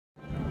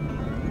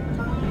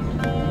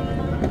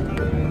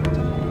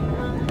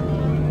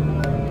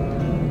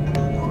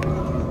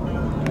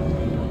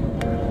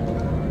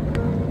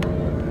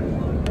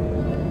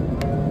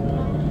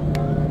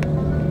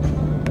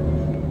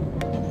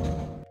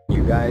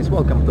guys?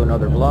 Welcome to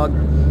another vlog.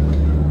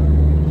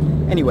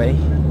 Anyway,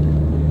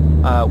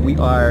 we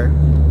are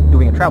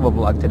doing a travel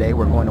vlog today.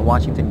 We're going to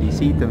Washington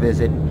DC to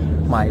visit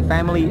my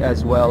family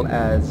as well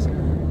as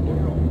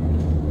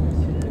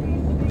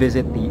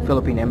visit the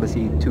Philippine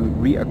Embassy to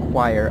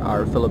reacquire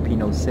our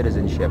Filipino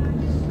citizenship.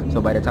 So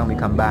by the time we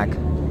come back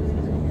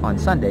on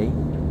Sunday,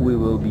 we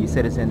will be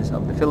citizens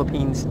of the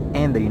Philippines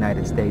and the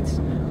United States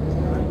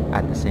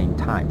at the same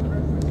time,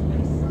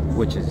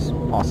 which is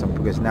awesome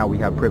because now we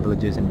have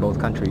privileges in both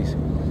countries.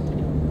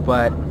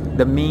 But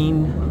the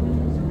main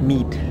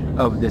meat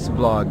of this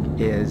vlog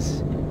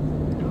is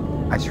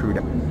I screwed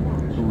up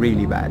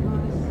really bad.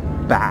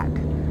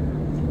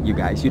 You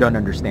guys, you don't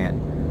understand.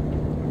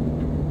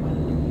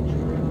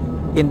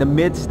 In the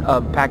midst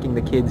of packing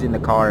the kids in the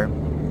car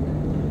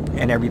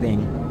and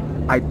everything,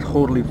 I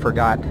totally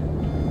forgot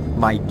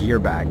my gear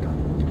bag.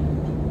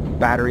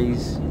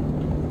 Batteries,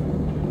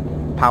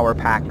 power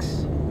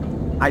packs,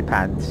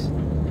 iPads,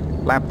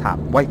 laptop,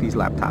 wifey's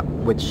laptop,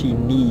 which she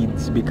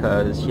needs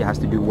because she has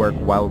to do work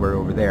while we're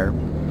over there.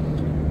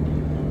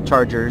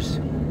 Chargers.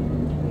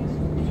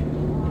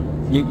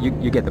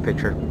 You get the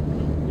picture.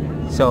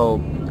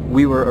 So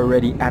we were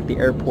already at the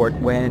airport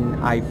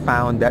when I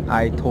found that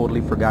I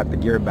totally forgot the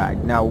gear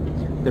bag. Now,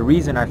 the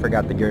reason I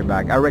forgot the gear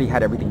bag, I already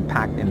had everything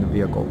packed in the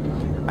vehicle.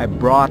 I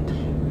brought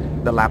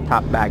the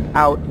laptop bag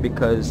out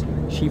because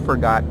she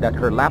forgot that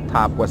her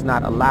laptop was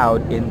not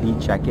allowed in the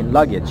check-in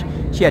luggage.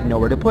 She had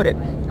nowhere to put it.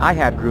 I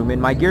had room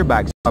in my gear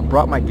bag, so I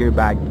brought my gear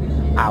bag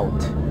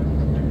out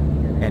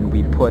and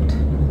we put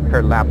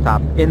her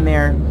laptop in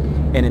there.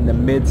 And in the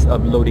midst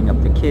of loading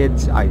up the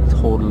kids, I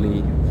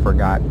totally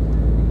forgot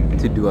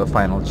to do a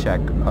final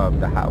check of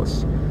the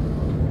house,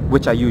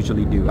 which I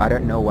usually do. I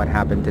don't know what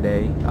happened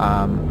today.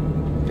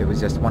 It was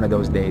just one of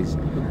those days.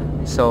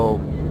 So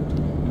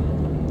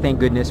thank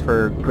goodness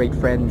for great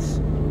friends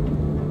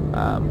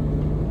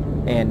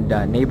and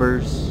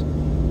neighbors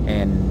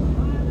and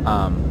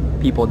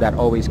people that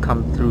always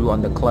come through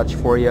on the clutch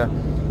for you.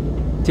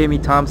 Timmy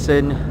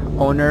Thompson,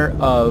 owner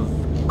of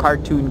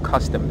Cartoon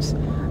Customs.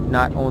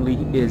 Not only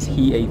is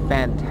he a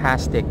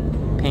fantastic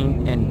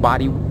paint and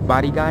body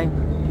guy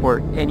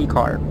for any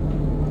car,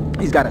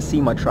 he's got a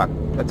SEMA truck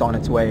that's on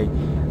its way.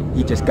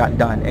 He just got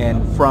done,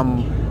 and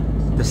from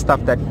the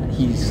stuff that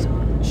he's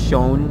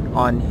shown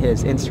on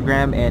his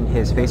Instagram and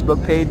his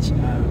Facebook page,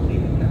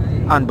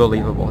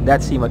 unbelievable.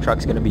 That SEMA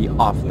truck's gonna be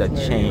off the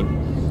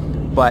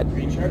chain. But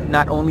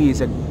not only is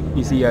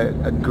he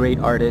a great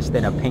artist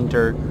and a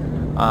painter,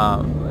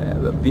 a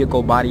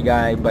vehicle body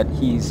guy, but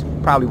he's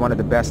probably one of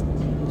the best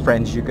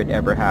friends you could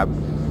ever have.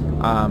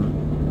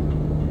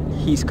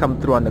 He's come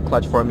through on the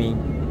clutch for me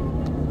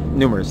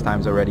numerous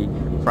times already,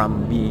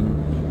 from being,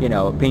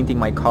 painting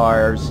my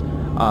cars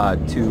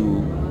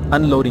to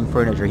unloading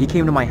furniture. He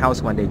came to my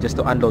house one day just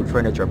to unload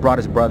furniture, brought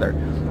his brother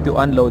to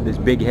unload this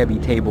big heavy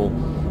table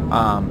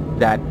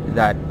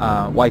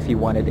that wifey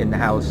wanted in the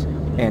house,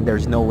 and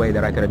there's no way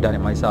that I could have done it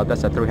myself.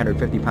 That's a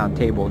 350-pound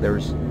table.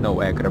 There's no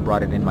way I could have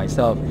brought it in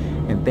myself.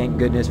 And thank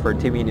goodness for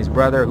Timmy and his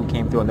brother who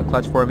came through on the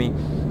clutch for me.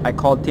 I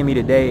called Timmy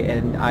today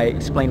and I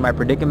explained my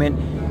predicament,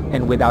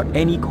 and without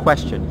any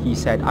question he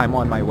said, I'm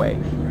on my way.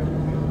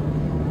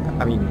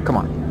 I mean, come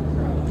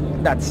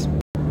on, that's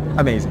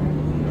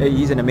amazing.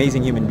 He's an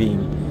amazing human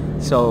being.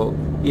 So,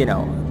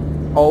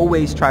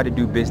 always try to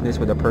do business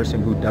with a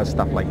person who does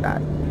stuff like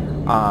that.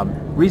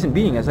 Reason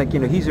being is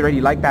he's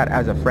already like that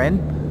as a friend,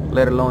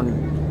 let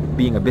alone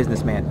being a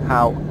businessman.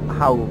 How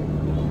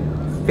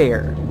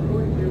fair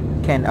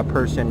can a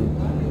person,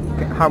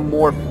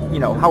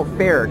 how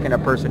fair can a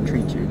person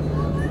treat you?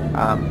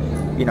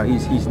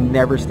 He's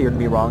never steered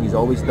me wrong. He's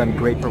always done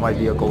great for my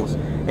vehicles,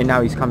 and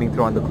now he's coming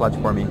through on the clutch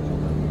for me.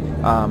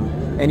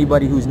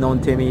 Anybody who's known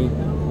Timmy,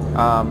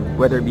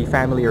 whether it be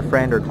family or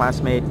friend or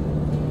classmate,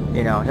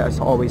 has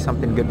always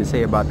something good to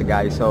say about the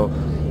guy. So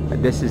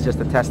this is just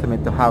a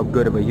testament to how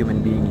good of a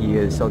human being he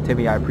is. So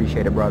Timmy, I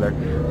appreciate it, brother.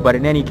 But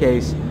in any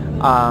case,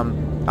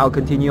 I'll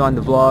continue on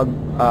the vlog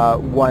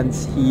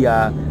once he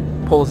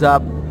pulls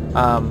up,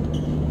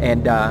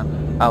 and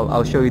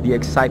I'll show you the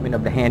excitement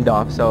of the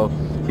handoff. So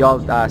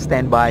y'all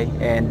stand by,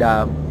 and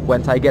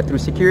once I get through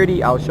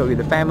security, I'll show you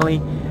the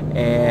family,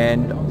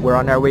 and we're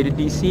on our way to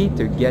DC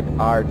to get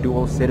our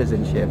dual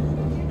citizenship.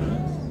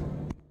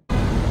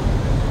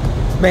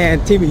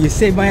 Man, Timmy, you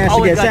saved my ass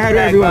again. Say hi to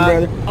everyone,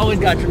 brother. Always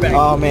got your back.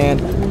 Oh, man.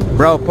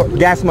 Bro,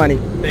 gas money.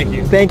 Thank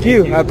you. Thank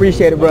you. I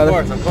appreciate it, brother.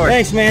 Of course.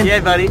 Thanks, man.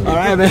 Yeah, buddy. All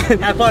right, man.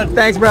 Have fun.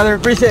 Thanks, brother.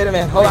 Appreciate it,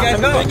 man. Hold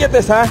on. Let me get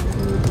this, huh?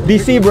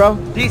 DC, bro.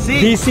 DC?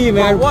 DC,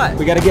 man. For what?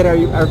 We got to get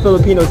our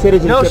Filipino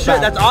citizenship. No shit,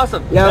 back. that's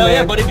awesome. Yeah, man.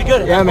 Yeah, buddy, be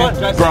good. Yeah, Have man.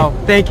 fun.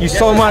 Bro, thank you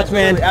so much,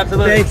 man.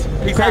 Absolutely.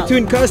 Thanks. Peace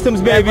Cartoon out.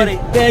 Customs, baby. Yeah, buddy.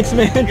 Thanks,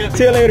 man. Good.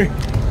 See you later.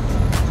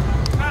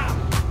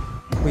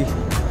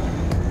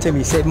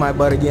 Timmy saved my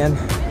butt again.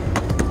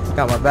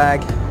 Got my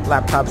bag.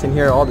 Laptop's in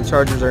here. All the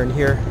chargers are in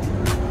here.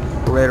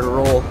 We're ready to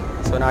roll.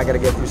 So now I got to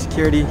get through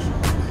security,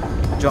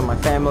 join my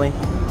family,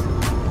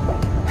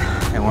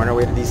 and we're on our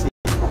way to DC.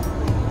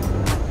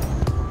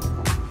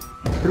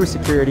 Through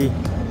security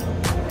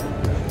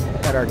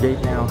at our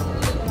gate now.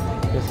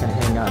 just gonna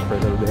hang on for a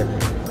little bit.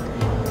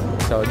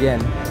 So again,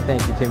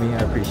 thank you, Timmy. I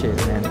appreciate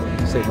it, man.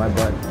 You saved my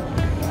butt.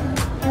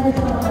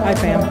 Hi,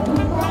 fam.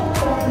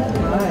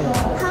 Hi.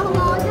 How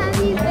long have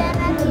you been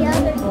at the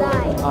other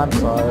side? I'm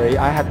sorry.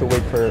 I had to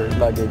wait for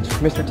luggage.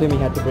 Mr. Timmy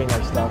had to bring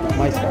our stuff,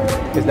 my stuff,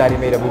 because Daddy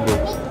made a boo-boo.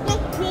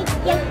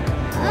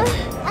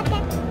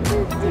 Okay.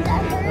 Did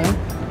that hurt? Huh?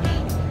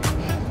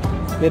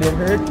 Did it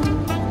hurt?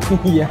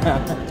 Yeah.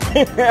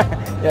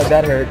 Yeah,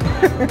 that hurt.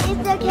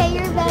 It's okay,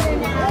 you're better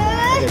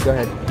now. Okay, go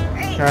ahead.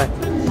 Alright.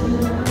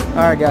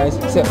 Alright, guys.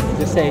 So,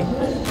 just say,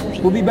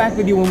 we'll be back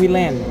with you when we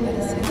land.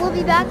 We'll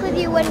be back with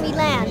you when we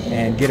land.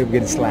 And get a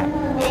good slap.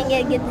 And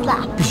get a good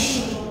slap.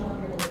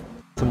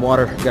 Some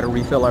water. Gotta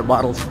refill our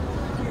bottles.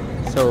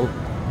 So,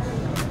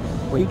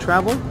 when you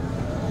travel,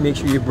 make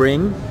sure you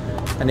bring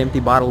an empty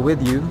bottle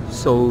with you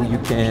so you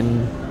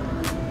can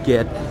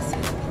get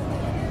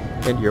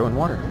your own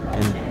water.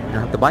 And you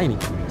don't have to buy any.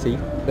 See?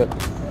 Look.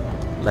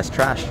 Less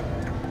trash.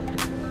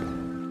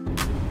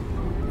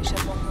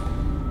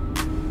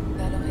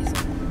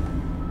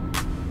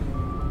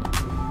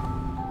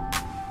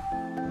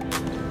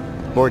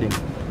 Boarding.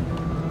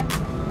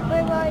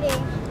 We're boarding.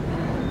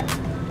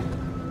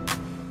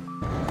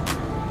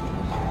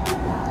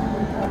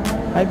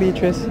 Hi,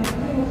 Beatrice.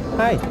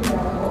 Hi.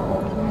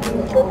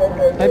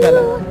 Hi,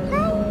 Bella.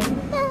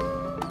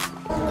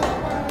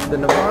 The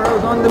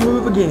Navarro's on the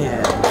move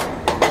again.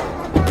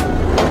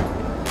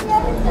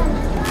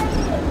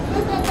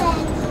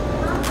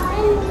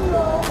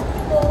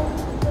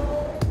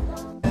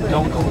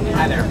 Don't go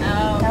either.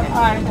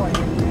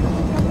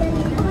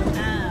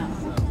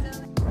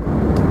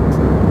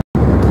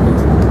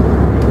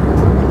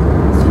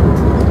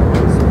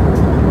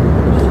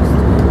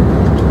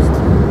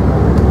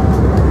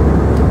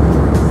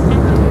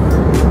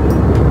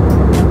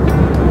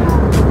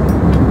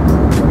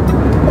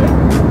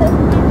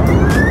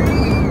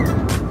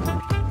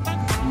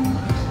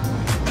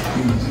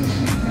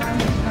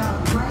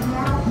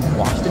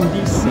 Washington,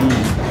 D.C.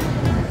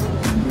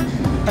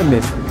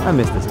 I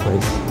miss this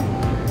place.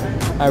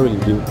 I really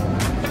do.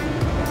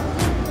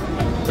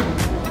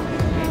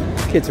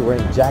 Kids are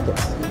wearing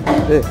jackets. Look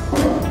at this.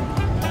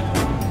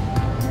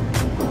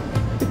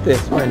 Look at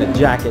this, wearing a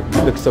jacket.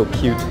 Looks so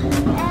cute.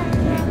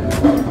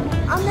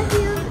 On the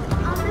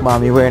view,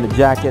 Mommy wearing a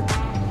jacket.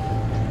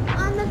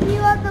 on the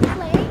view of the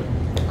plane,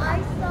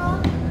 I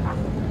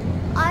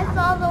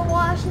saw the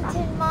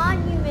Washington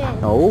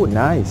Monument. Oh,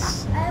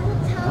 nice. I will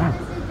tell Ah.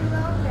 Mr.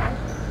 DeRoker.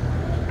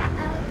 I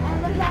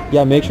looked at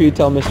Yeah, make sure you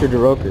tell Mr.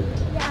 DeRoker.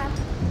 Yeah,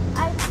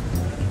 I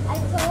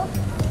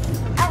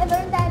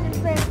learned that in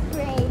first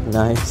grade.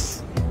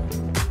 Nice.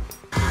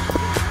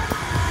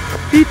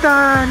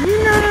 Tita!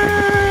 Nina!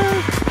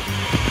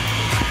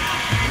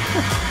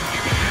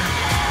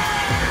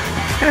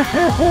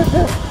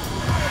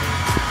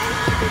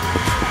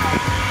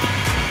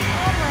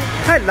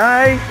 Hi,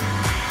 Lai!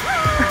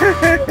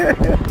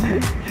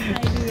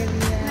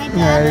 My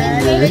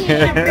dad is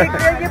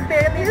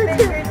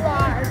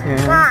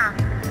Yeah.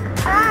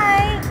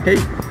 Hi. Hey!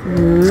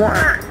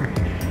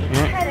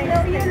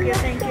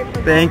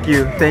 Thank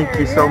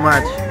you so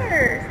much.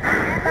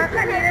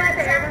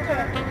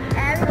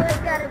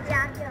 Everyone's got a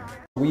jacket on.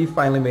 We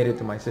finally made it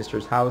to my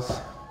sister's house,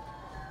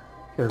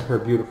 her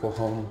beautiful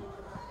home,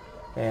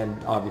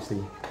 and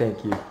obviously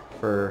thank you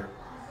for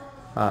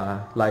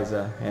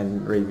Liza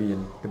and Ravi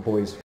and the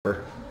boys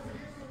for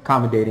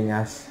accommodating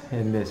us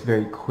in this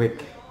very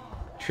quick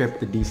trip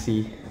to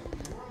DC.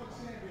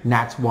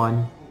 Nats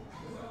won,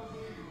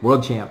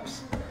 world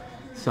champs.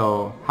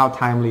 So how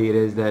timely it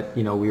is that,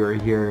 you know, we were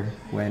here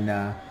when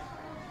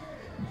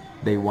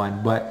they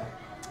won. But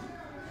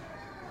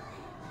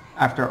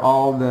after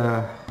all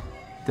the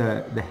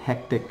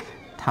hectic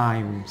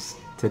times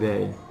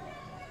today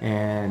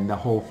and the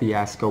whole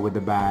fiasco with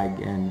the bag,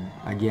 and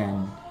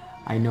again,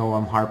 I know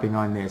I'm harping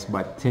on this,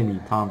 but Timmy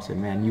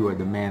Thompson, man, you are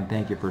the man.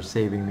 Thank you for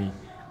saving me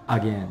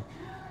again.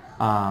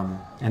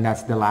 And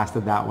that's the last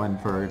of that one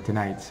for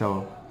tonight.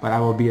 So, but I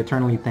will be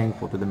eternally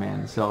thankful to the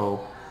man.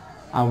 So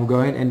I will go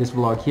ahead and end this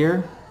vlog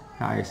here.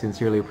 I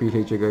sincerely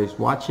appreciate you guys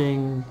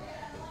watching.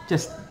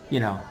 Just, you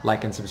know,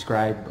 like and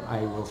subscribe.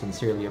 I will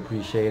sincerely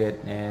appreciate it.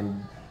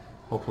 And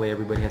hopefully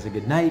everybody has a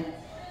good night.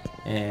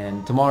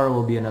 And tomorrow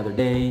will be another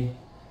day.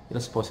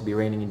 It's supposed to be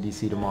raining in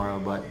DC tomorrow,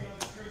 but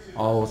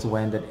all is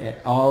well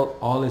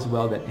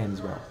that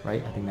ends well,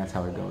 right? I think that's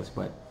how it goes.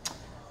 But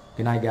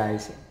good night,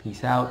 guys.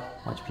 Peace out.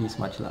 Much peace,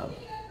 much love.